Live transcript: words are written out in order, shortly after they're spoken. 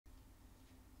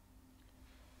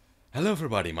Hello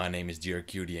everybody, my name is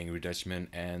DRQ the Angry Dutchman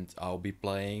and I'll be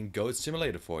playing Goat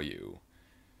Simulator for you.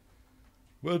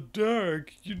 But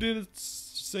Dirk, you didn't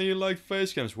say you like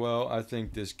face cams. Well, I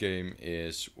think this game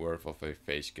is worth of a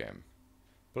face cam.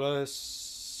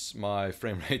 Plus, my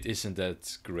frame rate isn't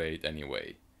that great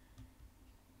anyway.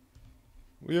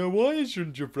 Yeah, why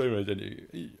isn't your frame rate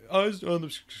any? I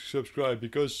unsubscribe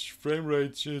because frame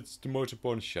rate is the most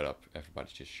important. Shut up, everybody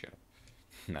just shut up.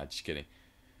 Nah, just kidding.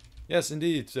 Yes,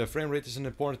 indeed, frame rate is an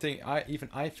important thing. I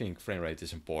think frame rate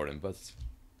is important, but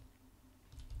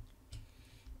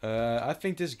I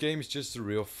think this game is just a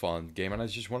real fun game, and I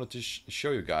just wanted to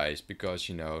show you guys because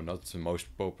you know, not the most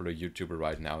popular YouTuber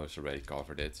right now has already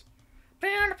covered it.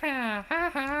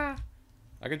 I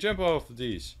can jump off of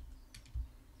these.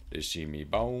 They see me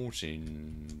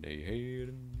bouncing, they hate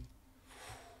them.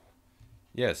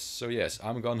 Yes, so yes,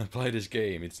 I'm gonna play this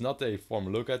game. It's not a form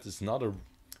look at, it's not a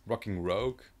Rocking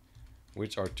Rogue,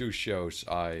 which are two shows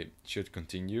I should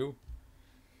continue.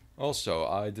 Also,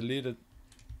 I deleted...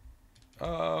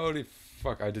 Holy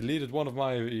fuck, I deleted one of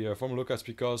my former lookouts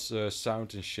because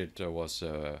sound and shit was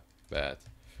bad.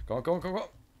 Come on, come on, come on!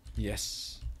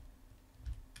 Yes!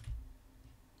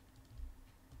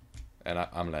 And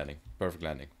I'm landing. Perfect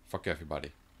landing. Fuck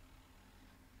everybody.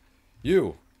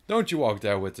 You! Don't you walk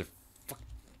there with the... Fuck...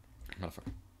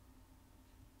 Motherfucker.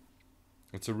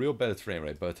 It's a real bad frame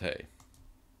rate, but hey.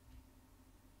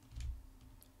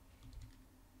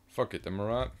 Fuck it, am I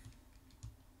right?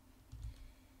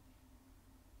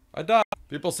 I died.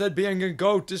 People said being a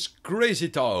goat is crazy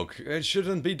talk. It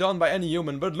shouldn't be done by any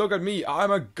human, but look at me,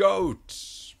 I'm a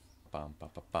goat. Bam bam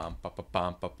bam bam bam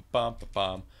bam bam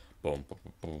bam bam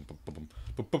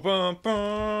bam bam bam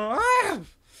bam.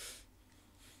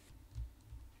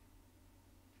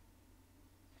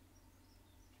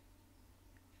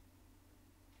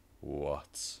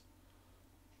 What?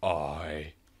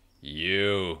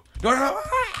 You.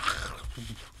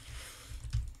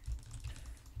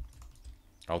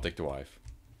 I'll take the wife.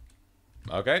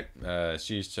 Okay,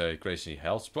 she's a crazy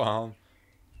health spawn.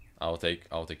 I'll take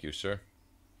you, sir.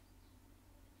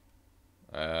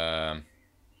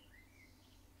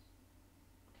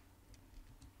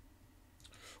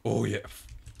 Oh yeah.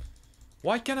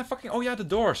 Why can't I fucking? Oh yeah, the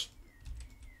doors.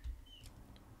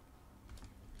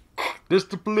 This is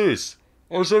the police.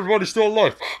 Oh, is everybody still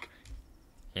alive?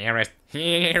 Here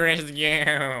is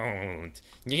gold.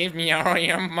 Give me all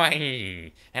your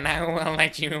money, and I will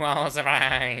let you all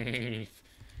survive.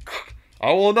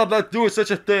 I will not let do such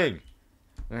a thing.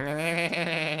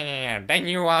 Then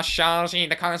you all shall see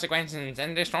the consequences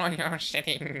and destroy your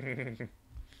city.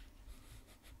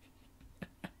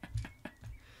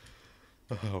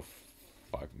 Oh,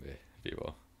 fuck me,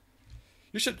 people.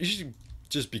 You should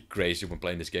just be crazy when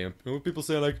playing this game. When people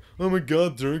say like, "Oh my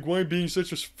god, Dirk, why are you being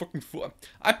such a fucking fool?"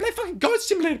 I play fucking Goat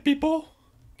Simulator, people.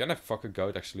 Can I fuck a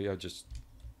goat? Actually, I just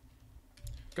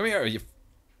come here, you.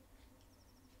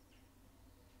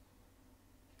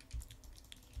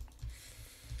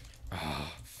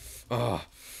 I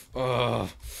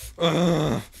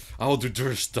will do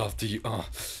dirty stuff to you.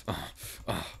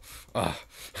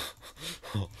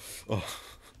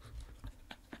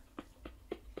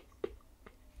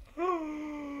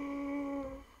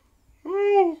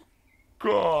 Oh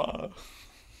god.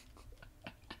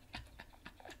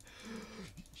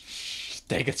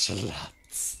 Take it,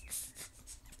 sluts.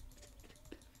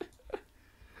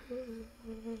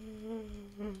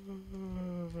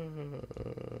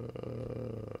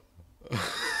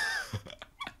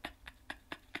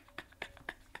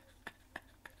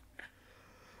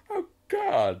 Oh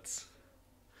god.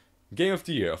 Game of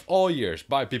the year of all years.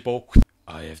 Bye people.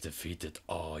 I have defeated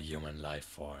all human life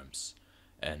forms.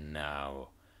 And now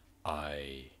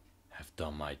I have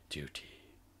done my duty.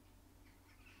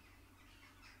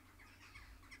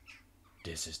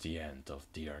 This is the end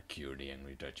of DRQ the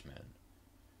Angry Dutchman.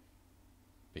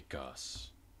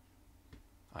 Because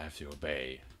I have to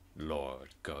obey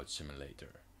Lord Goat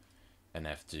Simulator. And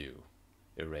have to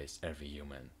erase every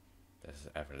human that has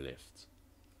ever lived.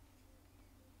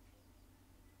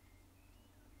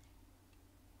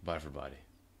 Bye everybody.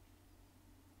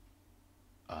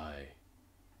 I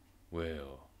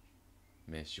will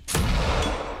miss you.